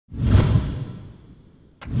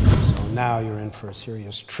Now you're in for a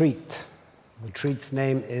serious treat. The treat's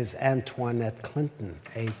name is Antoinette Clinton,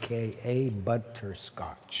 AKA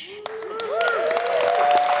Butterscotch.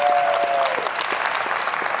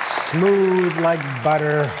 Smooth like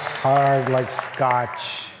butter, hard like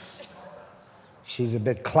scotch. She's a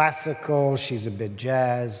bit classical, she's a bit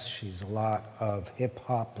jazz, she's a lot of hip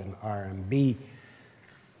hop and R&B.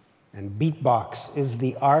 And beatbox is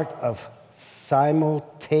the art of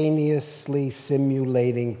simultaneously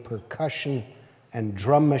simulating percussion and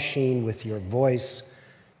drum machine with your voice.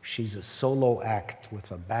 She's a solo act with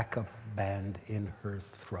a backup band in her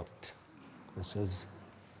throat. This is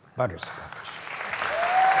Butterscotch.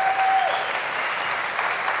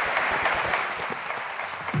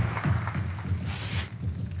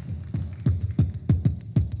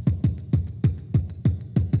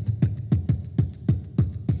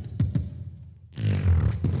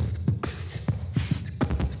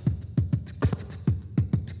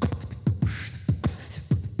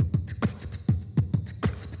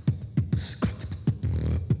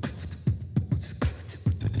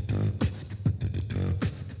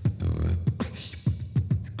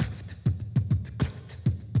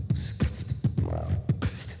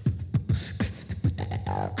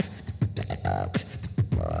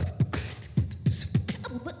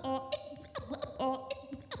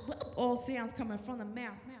 All sounds coming from the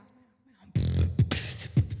mouth.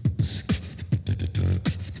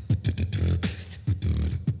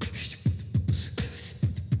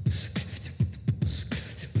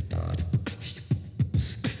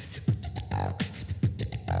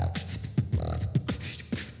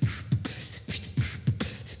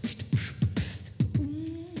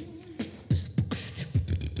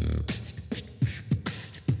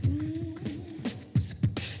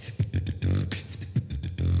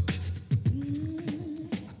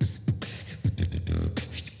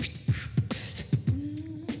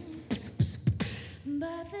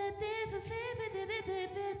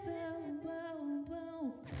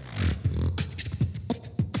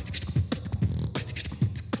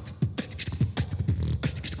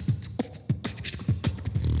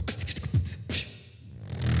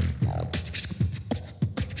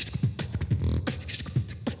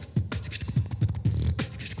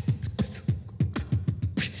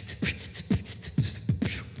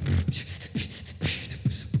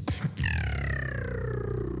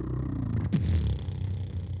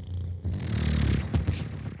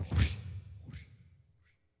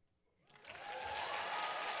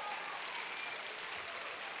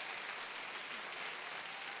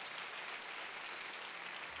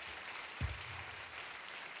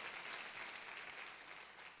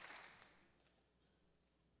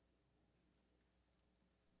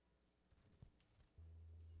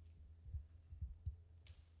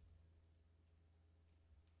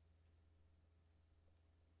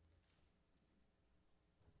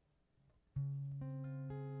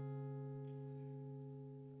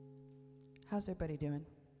 How's everybody doing?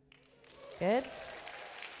 Good?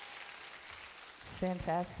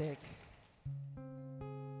 Fantastic.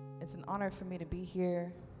 It's an honor for me to be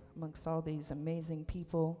here amongst all these amazing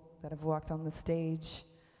people that have walked on the stage.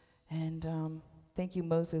 And thank you,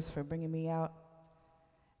 Moses, for bringing me out.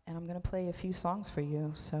 And I'm going to play a few songs for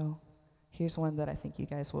you. So here's one that I think you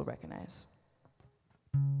guys will recognize.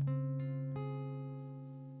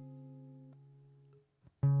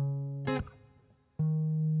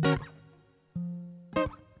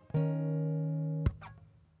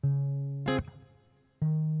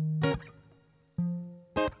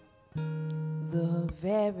 The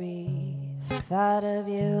very thought of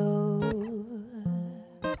you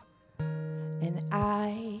and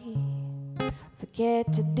I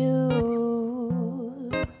forget to do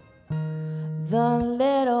the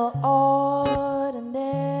little ordinary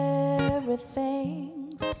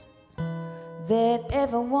things that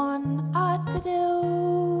everyone ought to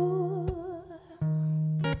do.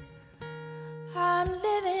 I'm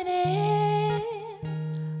living in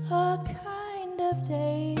a kind of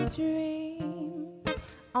daydream.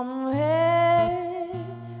 I'm happy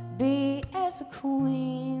as a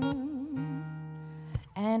queen,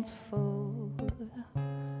 and foolish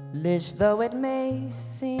though it may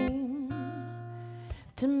seem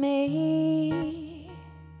to me,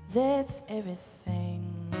 that's everything.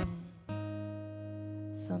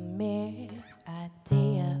 The mere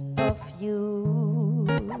idea of you,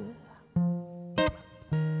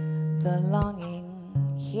 the longing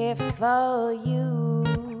here for you.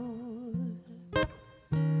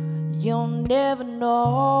 You'll never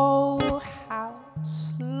know how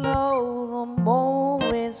slow the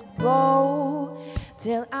moments go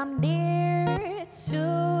till I'm near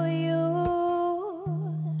to you.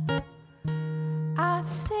 I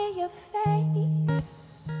see your face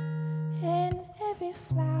face in every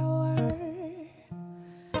flower,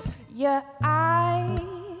 your eyes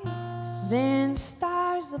in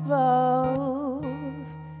stars above.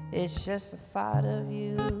 It's just the thought of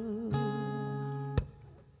you,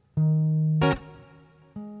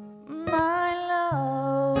 my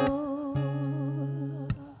love.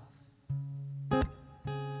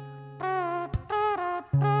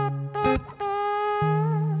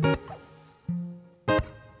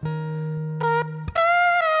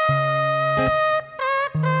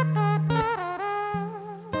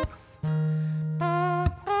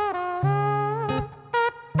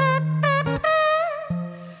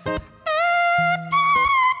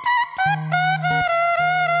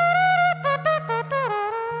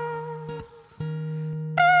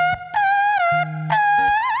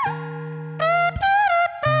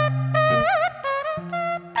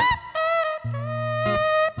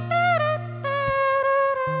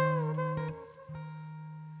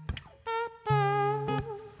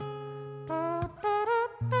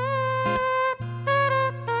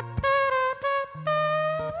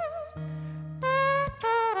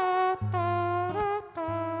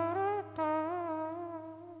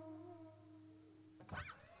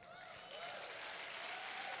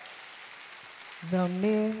 The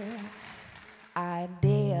mere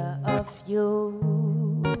idea of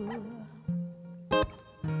you,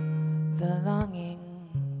 the longing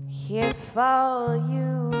here for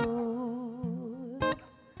you,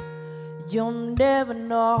 you'll never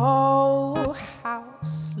know how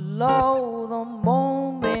slow the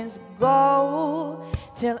moments go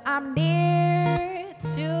till I'm near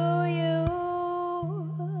to you.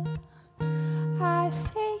 I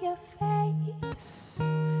see your face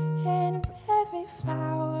in every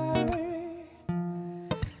flower,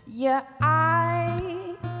 your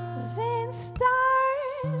eyes in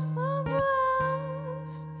stars above.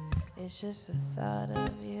 It's just the thought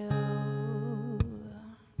of you,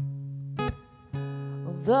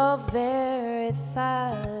 the very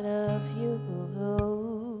thought of you.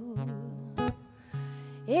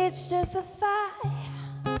 It's just the thought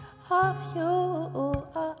of you.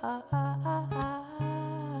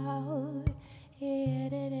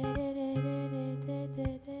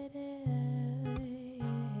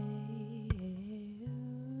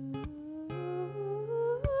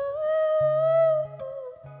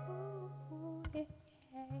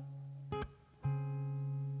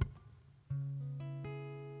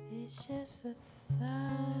 It's just the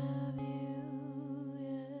thought of you.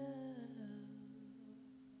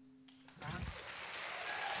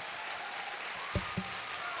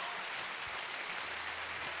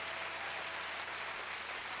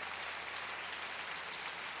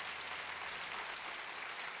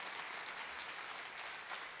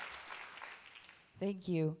 Thank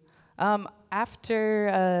you.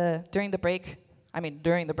 During the break,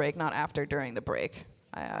 not after, during the break.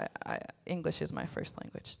 English is my first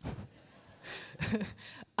language.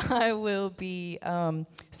 I will be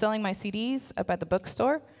selling my CDs up at the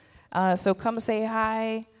bookstore. So come say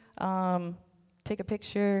hi, take a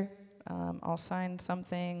picture, I'll sign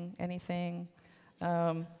something, anything.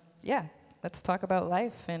 Yeah, let's talk about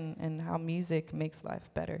life and how music makes life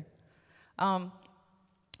better.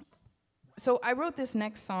 So I wrote this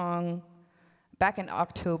next song back in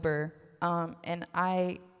October, and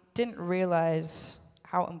I didn't realize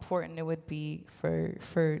how important it would be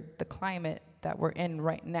for the climate that we're in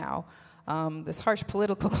right now, this harsh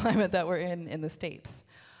political climate that we're in the States.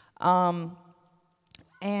 And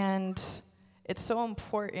it's so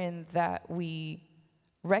important that we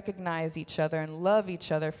recognize each other and love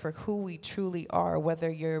each other for who we truly are, whether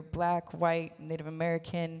you're black, white, Native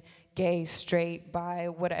American, gay, straight, bi,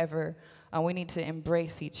 whatever. We need to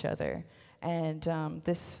embrace each other. And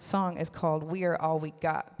this song is called We Are All We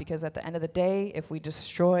Got, because at the end of the day, if we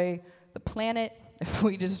destroy the planet, if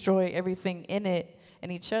we destroy everything in it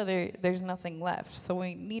and each other, there's nothing left. So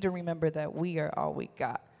we need to remember that we are all we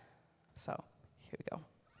got. So here we go.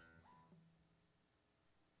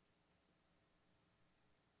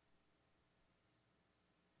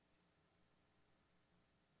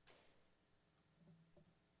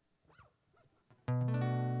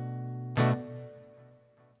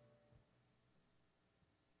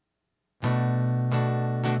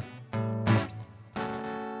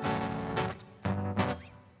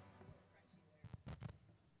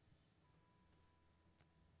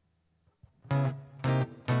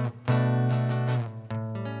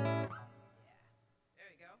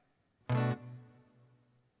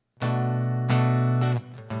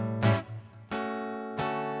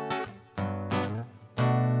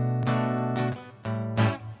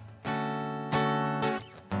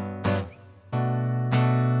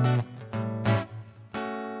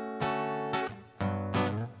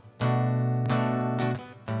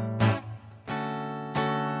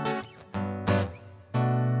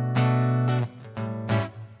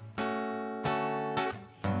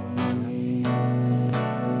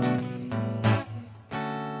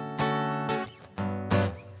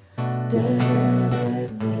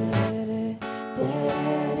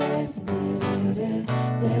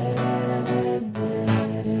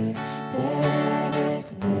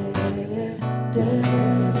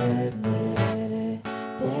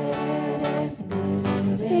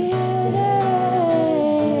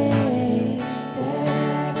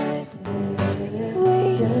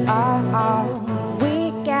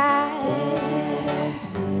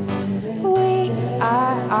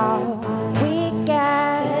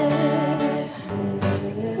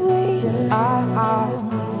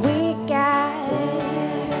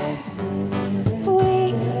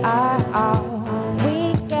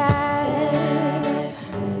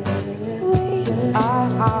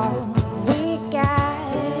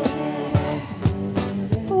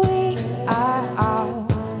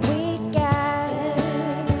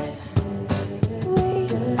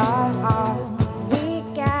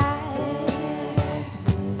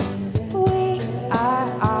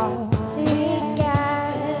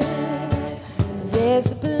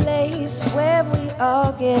 There's a place where we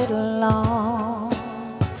all get along.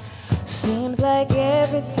 Seems like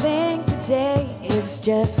everything today is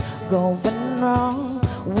just going wrong.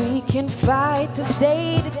 We can fight to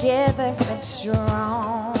stay together and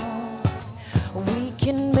strong. We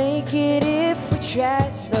can make it if we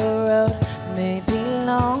try. The road may be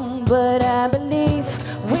long, but I believe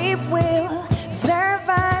we will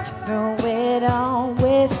survive through it all.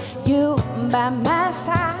 With you by my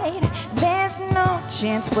side, there's no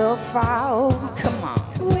chance we'll fall. Come on.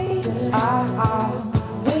 We are all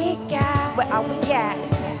we got. We're all we got.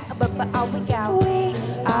 But all we got. We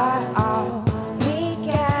are all we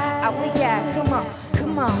got. All we got. Come on.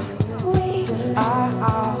 Come on. We are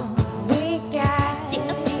all we got.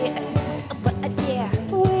 Yeah. Yeah.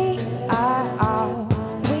 We are all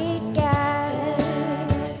we got.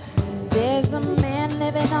 There's a man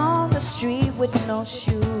living on the street with no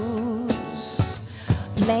shoes,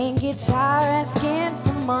 playing guitar, asking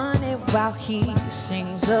for money while he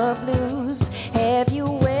sings the blues. Have you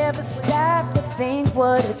ever stopped to think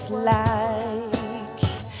what it's like?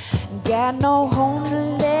 Got no home to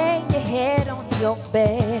lay your head on your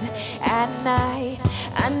bed at night.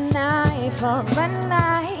 A night for a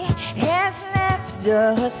night has left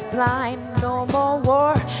us blind. No more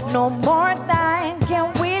war, no more dying.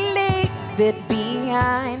 Can we leave it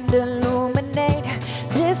behind? Illuminate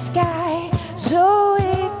the sky so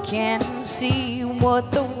we can see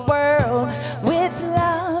what the world with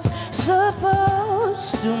love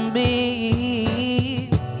supposed to be.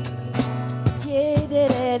 Yeah,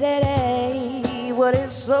 what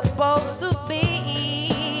it's supposed to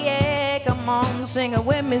be. Yeah, come on, sing it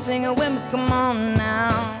with me, come on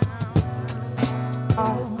now.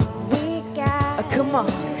 All we got. Come on,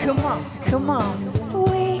 come on, come on.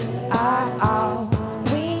 We are all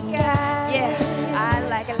we got. Yeah, I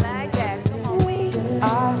like it like that. Come on. We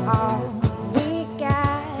are all we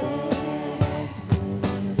got.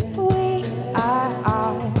 We are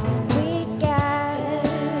all we got.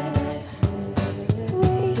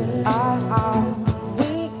 We are all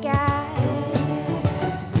we got.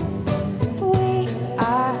 We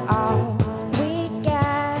are all we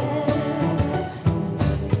got.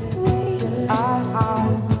 We are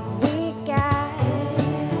all we got.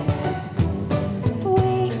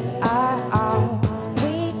 We are all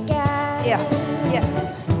we got. Yeah, yeah.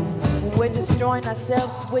 We're destroying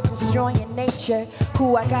ourselves, we're destroying nature.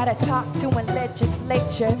 Who I gotta talk to in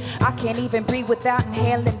legislature? I can't even breathe without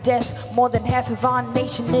inhaling death. More than half of our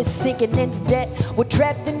nation is sinking into debt. We're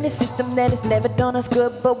trapped in this system that has never done us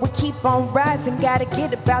good, but we keep on rising. Gotta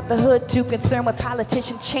get about the hood. Too concerned with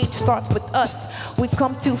politicians. Change starts with us. We've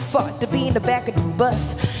come too far to be in the back of the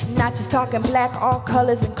bus. Not just talking black, all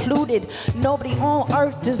colors included. Nobody on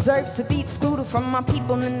earth deserves to be excluded. From my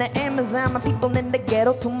people in the Amazon, my people in the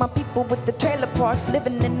ghetto, to my people with the trailer parks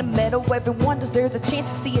living in the meadow. Everyone deserves a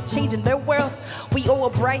chance to see a change in their world. We owe a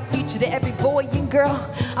bright future to every boy and girl.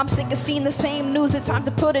 I'm sick of seeing the same news. It's time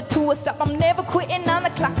to put it to a stop. I'm never quitting on the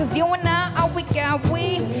clock, cause you and I, all we got.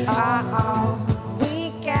 We are all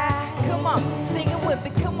we got. Come on, sing it with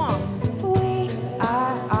me, come on. We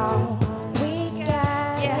are all we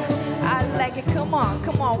got. Yeah, I like it, come on,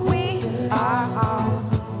 come on. We are all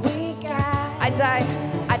we got. I die,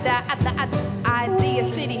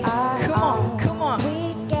 ideacity. Come on, come on.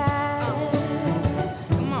 We got.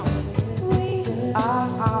 Come on. We are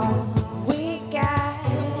all we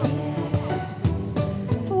got.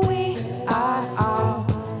 We are all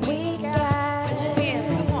we got. Put your hands,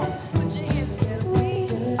 come on. Put your hands together. We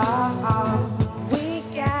are all we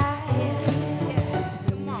got. Yeah.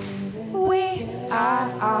 Come on. We are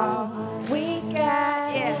all we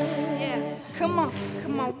got. Yeah. Come on,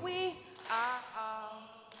 come on. We are all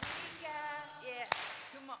we got.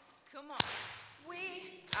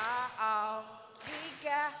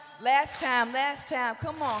 got. Last time,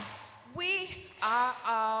 come on. We are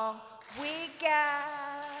all we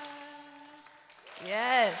got.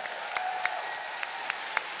 Yes.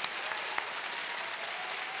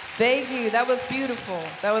 Thank you. That was beautiful.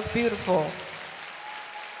 That was beautiful.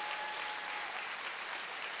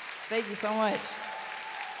 Thank you so much.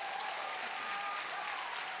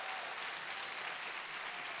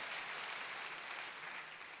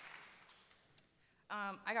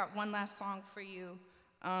 I got one last song for you.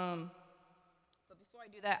 But before I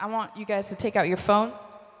do that, I want you guys to take out your phones.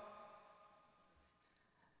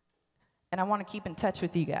 And I want to keep in touch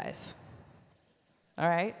with you guys. All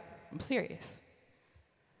right? I'm serious.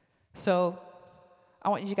 So I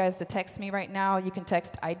want you guys to text me right now. You can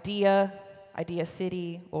text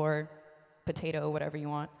ideacity, or potato, whatever you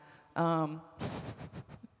want.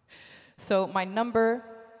 So my number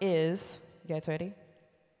is, you guys ready?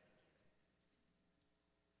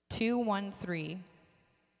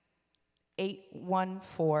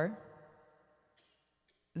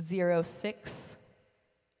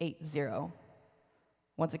 213-814-0680.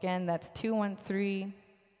 Once again, that's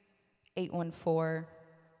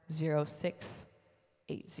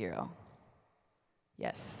 213-814-0680.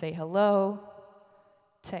 Yes, say hello,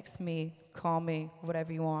 text me, call me,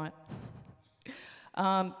 whatever you want.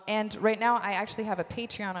 And right now, I actually have a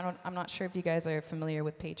Patreon. I'm not sure if you guys are familiar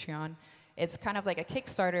with Patreon. It's kind of like a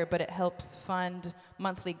Kickstarter, but it helps fund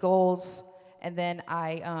monthly goals. And then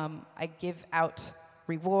I give out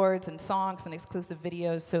rewards and songs and exclusive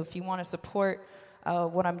videos. So if you want to support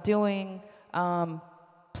what I'm doing,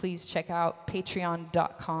 please check out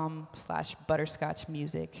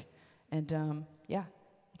patreon.com/butterscotchmusic. And yeah,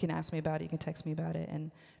 you can ask me about it. You can text me about it.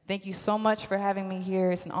 And thank you so much for having me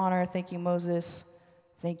here. It's an honor. Thank you, Moses.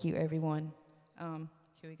 Thank you, everyone.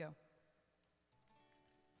 Here we go.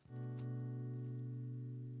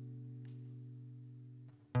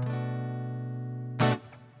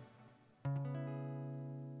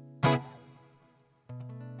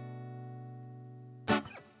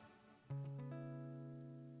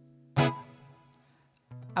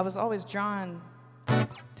 I was always drawn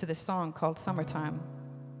to this song called Summertime.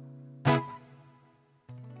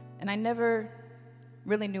 And I never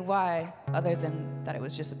really knew why, other than that it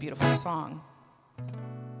was just a beautiful song.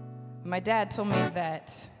 My dad told me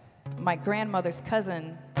that my grandmother's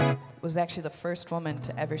cousin was actually the first woman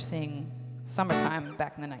to ever sing Summertime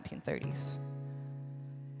back in the 1930s.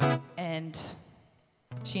 And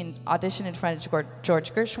she auditioned in front of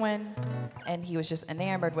George Gershwin, and he was just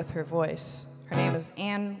enamored with her voice. Her name is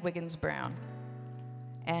Anne Wiggins Brown.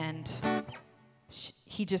 And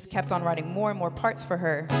he just kept on writing more and more parts for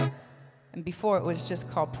her. And before it was just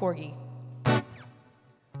called Porgy.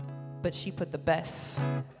 But she put the best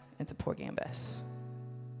into Porgy and Bess.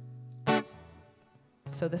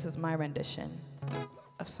 So this is my rendition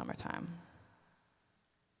of Summertime.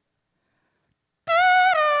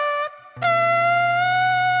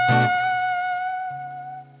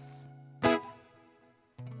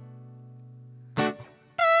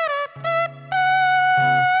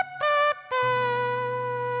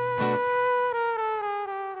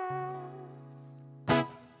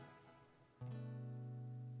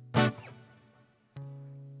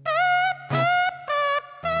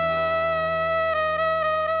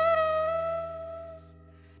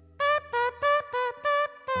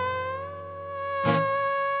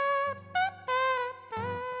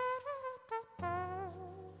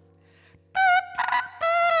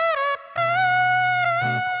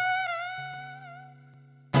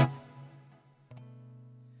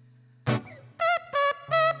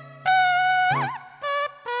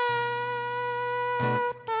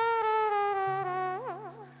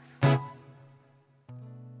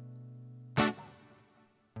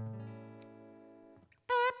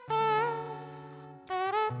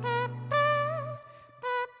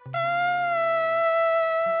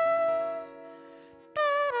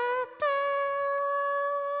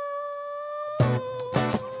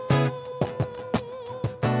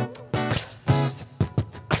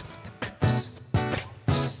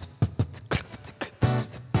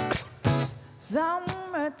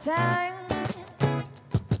 Summertime,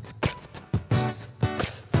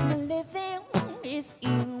 the living is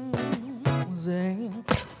easy.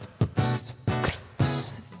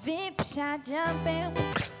 Fish are jumping,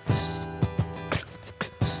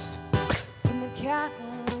 and the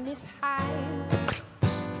cotton is high.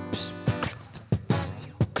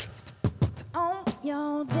 On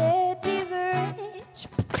your daddy's rich,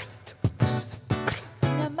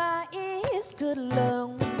 and my is good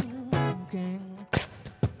looking.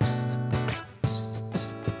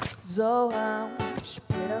 So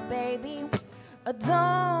little baby, a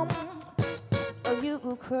dumb, so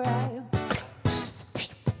you cry.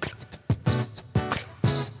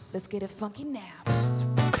 Let's get it funky now.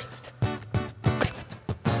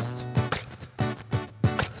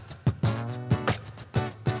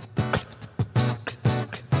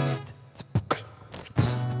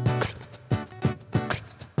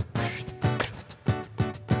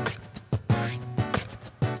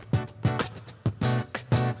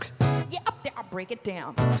 Yeah, up there, I'll break it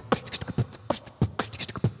down.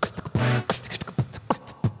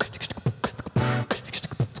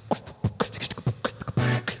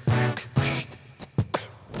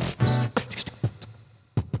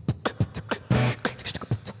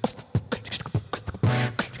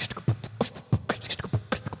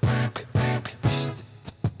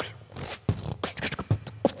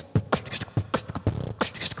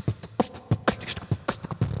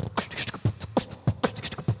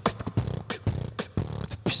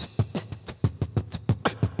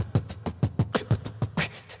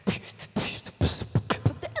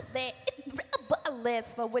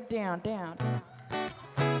 Let's slow it down, down.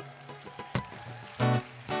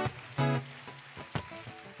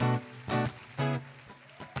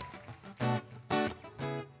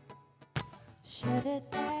 Should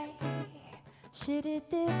it die? Should it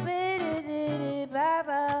do it?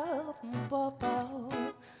 Babo, bobo,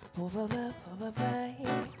 bobo, bobo,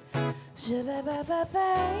 should it be?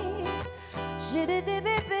 Should it be?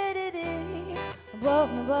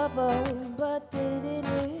 Bobo, bobo, but did it?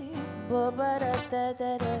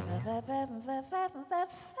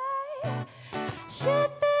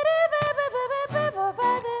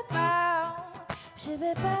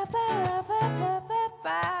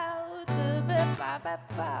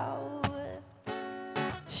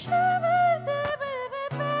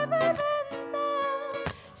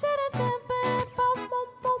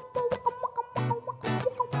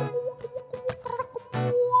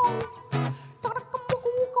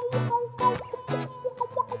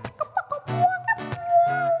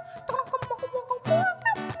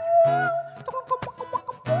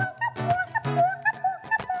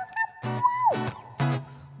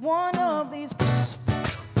 One of these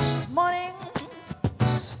mornings,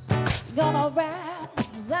 gonna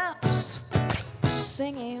rise up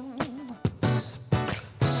singing.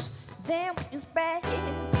 Then you spread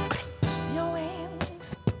your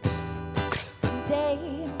wings,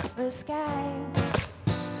 day the sky.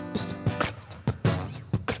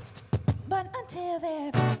 But until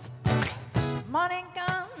this morning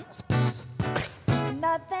comes,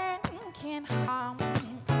 nothing can harm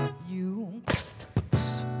you.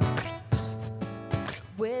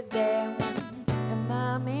 With them and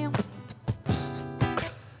mommy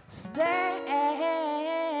stand there.